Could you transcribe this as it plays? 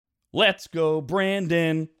Let's go,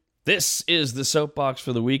 Brandon. This is the Soapbox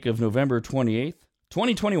for the week of November 28th,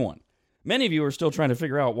 2021. Many of you are still trying to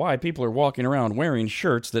figure out why people are walking around wearing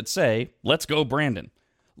shirts that say, "Let's go, Brandon."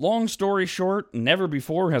 Long story short, never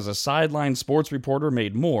before has a sideline sports reporter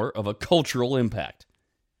made more of a cultural impact.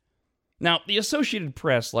 Now, the Associated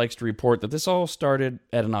Press likes to report that this all started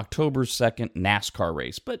at an October 2nd NASCAR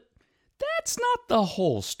race, but that's not the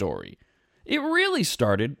whole story. It really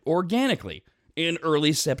started organically in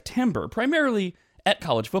early September, primarily at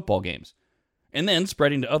college football games, and then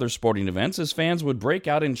spreading to other sporting events as fans would break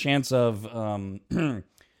out in chants of,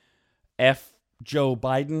 F Joe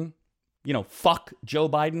Biden. You know, fuck Joe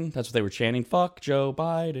Biden. That's what they were chanting. Fuck Joe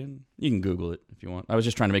Biden. You can Google it if you want. I was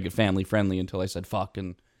just trying to make it family friendly until I said fuck,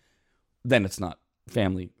 and then it's not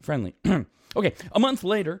family friendly. Okay, a month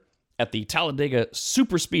later, at the Talladega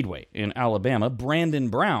Superspeedway in Alabama, Brandon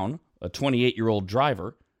Brown, a 28-year-old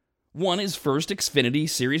driver, won his first Xfinity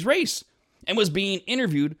Series race and was being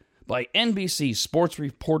interviewed by NBC sports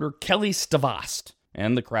reporter Kelly Stavast,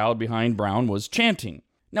 and the crowd behind Brown was chanting.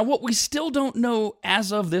 Now, what we still don't know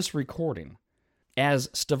as of this recording, as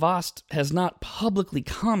Stavast has not publicly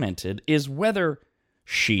commented, is whether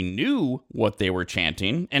she knew what they were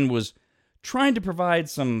chanting and was trying to provide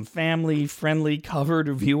some family-friendly cover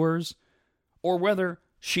to viewers, or whether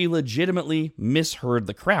she legitimately misheard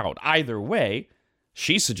the crowd. Either way,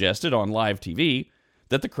 she suggested on live TV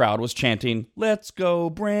that the crowd was chanting, "Let's go,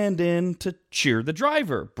 Brandon," to cheer the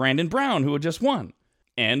driver, Brandon Brown, who had just won.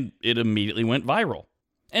 And it immediately went viral.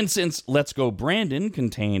 And since "Let's go, Brandon"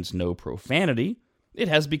 contains no profanity, it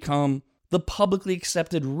has become the publicly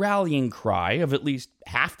accepted rallying cry of at least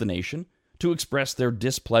half the nation to express their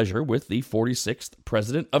displeasure with the 46th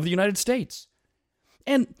President of the United States.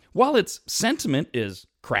 And while its sentiment is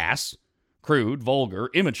crass, crude, vulgar,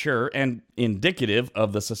 immature, and indicative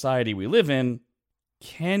of the society we live in,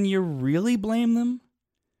 can you really blame them?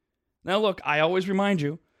 Now look, I always remind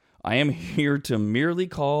you, I am here to merely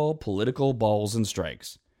call political balls and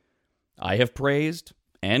strikes. I have praised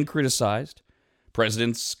and criticized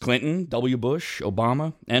Presidents Clinton, W. Bush,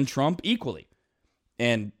 Obama, and Trump equally.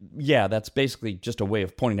 And yeah, that's basically just a way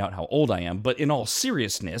of pointing out how old I am, but in all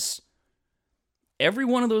seriousness, every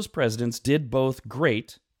one of those presidents did both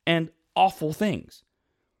great and awful things.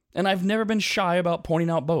 And I've never been shy about pointing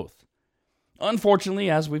out both. Unfortunately,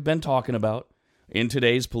 as we've been talking about, in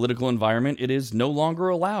today's political environment, it is no longer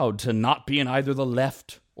allowed to not be in either the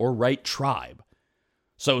left or right tribe.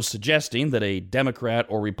 So suggesting that a Democrat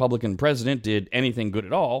or Republican president did anything good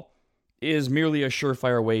at all is merely a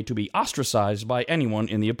surefire way to be ostracized by anyone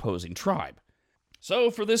in the opposing tribe.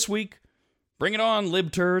 So for this week, bring it on,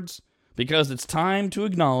 libturds, because it's time to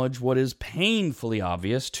acknowledge what is painfully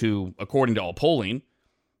obvious to, according to all polling,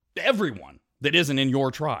 everyone that isn't in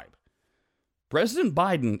your tribe. President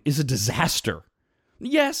Biden is a disaster.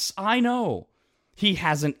 Yes, I know. He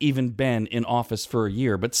hasn't even been in office for a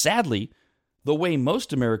year, but sadly, the way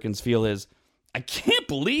most Americans feel is, I can't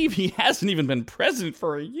believe he hasn't even been president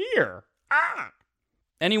for a year.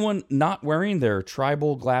 Anyone not wearing their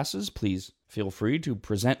tribal glasses, please feel free to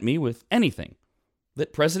present me with anything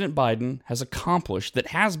that President Biden has accomplished that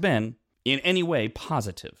has been in any way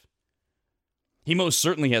positive. He most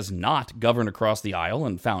certainly has not governed across the aisle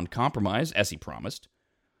and found compromise, as he promised,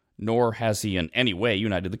 nor has he in any way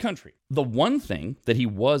united the country. The one thing that he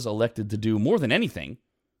was elected to do more than anything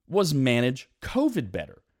was manage COVID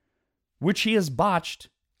better, which he has botched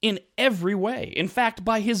in every way. In fact,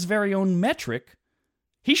 by his very own metric,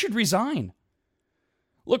 he should resign.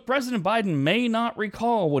 Look, President Biden may not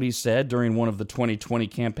recall what he said during one of the 2020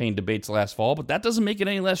 campaign debates last fall, but that doesn't make it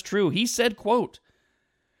any less true. He said, quote,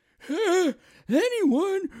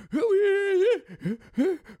 "Anyone who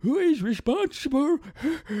is responsible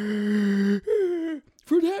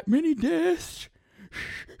for that many deaths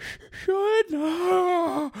should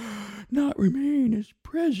not remain as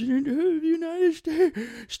President of the United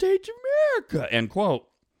States of America," end quote.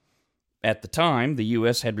 At the time, the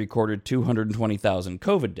U.S. had recorded 220,000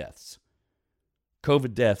 COVID deaths.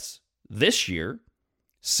 COVID deaths this year,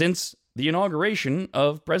 since the inauguration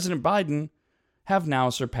of President Biden, have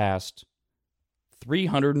now surpassed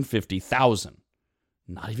 350,000.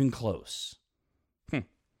 Not even close.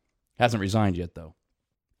 Hasn't resigned yet, though.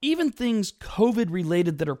 Even things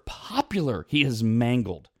COVID-related that are popular, he has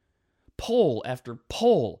mangled. Poll after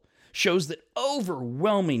poll shows that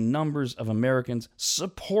overwhelming numbers of Americans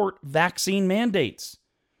support vaccine mandates.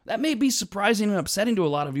 That may be surprising and upsetting to a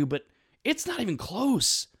lot of you, but it's not even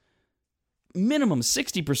close. Minimum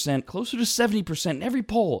 60%, closer to 70% in every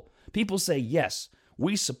poll. People say, yes,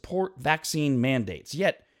 we support vaccine mandates.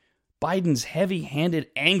 Yet, Biden's heavy-handed,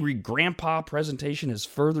 angry grandpa presentation has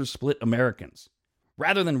further split Americans.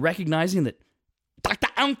 Rather than recognizing that Dr.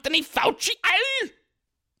 Anthony Fauci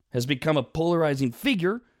has become a polarizing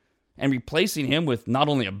figure and replacing him with not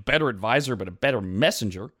only a better advisor but a better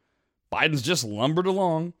messenger, Biden's just lumbered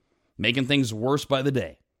along, making things worse by the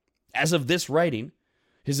day. As of this writing,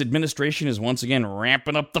 his administration is once again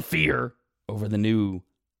ramping up the fear over the new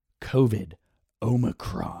COVID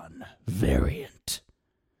Omicron variant.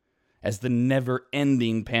 As the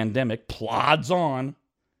never-ending pandemic plods on,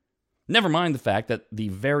 never mind the fact that the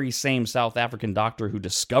very same South African doctor who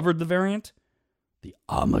discovered the variant, the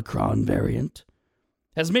Omicron variant,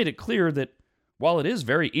 has made it clear that while it is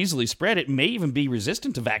very easily spread, it may even be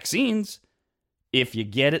resistant to vaccines. If you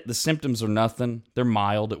get it, the symptoms are nothing. They're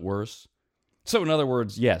mild at worst. So in other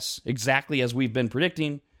words, yes, exactly as we've been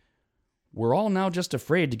predicting, we're all now just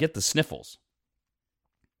afraid to get the sniffles.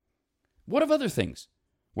 What of other things?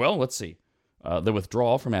 Well, let's see. The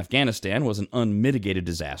withdrawal from Afghanistan was an unmitigated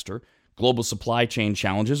disaster. Global supply chain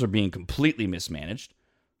challenges are being completely mismanaged,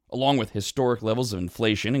 along with historic levels of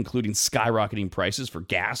inflation, including skyrocketing prices for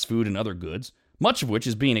gas, food, and other goods, much of which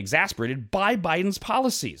is being exacerbated by Biden's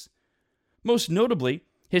policies. Most notably,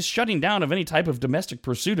 his shutting down of any type of domestic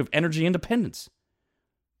pursuit of energy independence.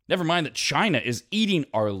 Never mind that China is eating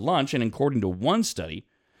our lunch and, according to one study,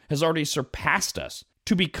 has already surpassed us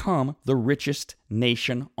to become the richest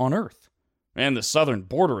nation on Earth. And the southern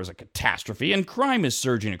border is a catastrophe, and crime is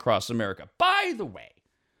surging across America. By the way,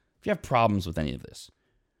 if you have problems with any of this,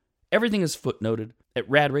 everything is footnoted at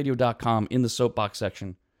radradio.com in the soapbox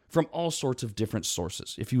section from all sorts of different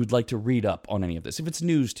sources. If you would like to read up on any of this, if it's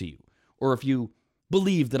news to you, or if you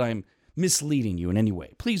believe that I'm misleading you in any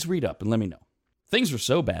way, please read up and let me know. Things are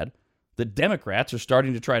so bad that Democrats are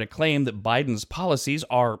starting to try to claim that Biden's policies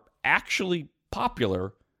are actually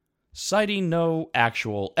popular, citing no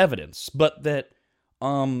actual evidence, but that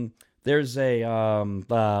there's a,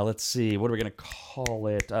 let's see, what are we going to call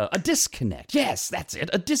it? A disconnect. Yes, that's it,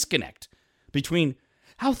 a disconnect between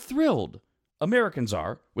how thrilled Americans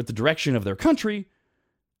are with the direction of their country,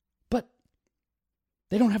 but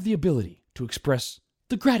they don't have the ability to express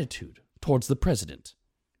the gratitude towards the president.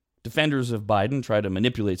 Defenders of Biden try to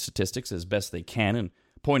manipulate statistics as best they can and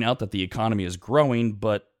point out that the economy is growing,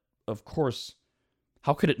 but of course,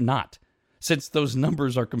 how could it not? Since those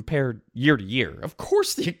numbers are compared year to year. Of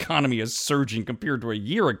course the economy is surging compared to a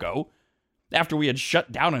year ago, after we had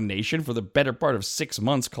shut down a nation for the better part of 6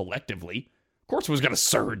 months collectively. Of course it was going to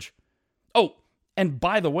surge. Oh, and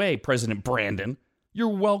by the way, President Brandon, you're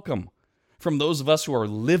welcome. From those of us who are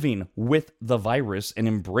living with the virus and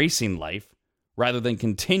embracing life, rather than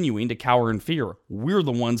continuing to cower in fear, we're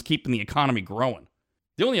the ones keeping the economy growing.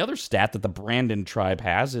 The only other stat that the Brandon tribe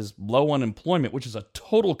has is low unemployment, which is a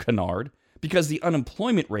total canard because the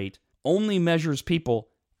unemployment rate only measures people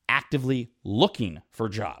actively looking for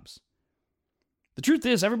jobs. The truth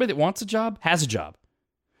is, everybody that wants a job has a job.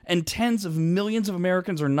 And tens of millions of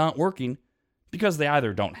Americans are not working because they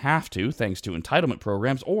either don't have to, thanks to entitlement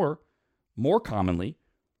programs, or, more commonly,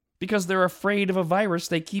 because they're afraid of a virus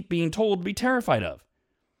they keep being told to be terrified of.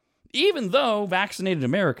 Even though vaccinated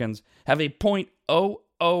Americans have a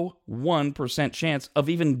 0.001% chance of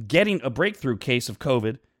even getting a breakthrough case of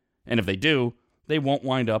COVID, and if they do, they won't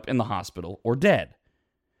wind up in the hospital or dead.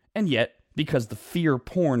 And yet, because the fear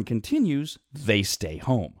porn continues, they stay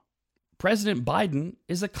home. President Biden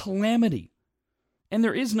is a calamity, and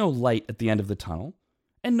there is no light at the end of the tunnel,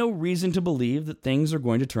 and no reason to believe that things are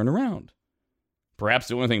going to turn around. Perhaps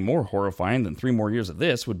the only thing more horrifying than 3 more years of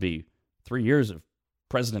this would be 3 years of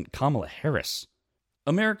President Kamala Harris.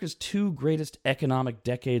 America's 2 greatest economic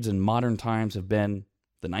decades in modern times have been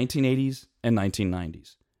the 1980s and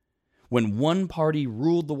 1990s, when one party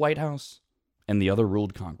ruled the White House and the other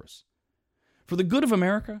ruled Congress. For the good of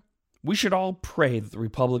America, we should all pray that the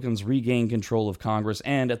Republicans regain control of Congress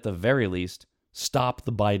and, at the very least, stop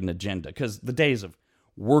the Biden agenda, because the days of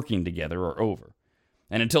working together are over.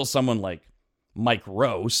 And until someone like Mike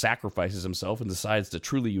Rowe sacrifices himself and decides to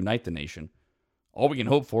truly unite the nation, all we can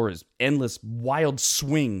hope for is endless wild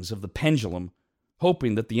swings of the pendulum,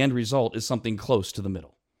 hoping that the end result is something close to the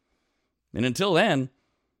middle. And until then,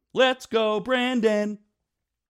 let's go, Brandon!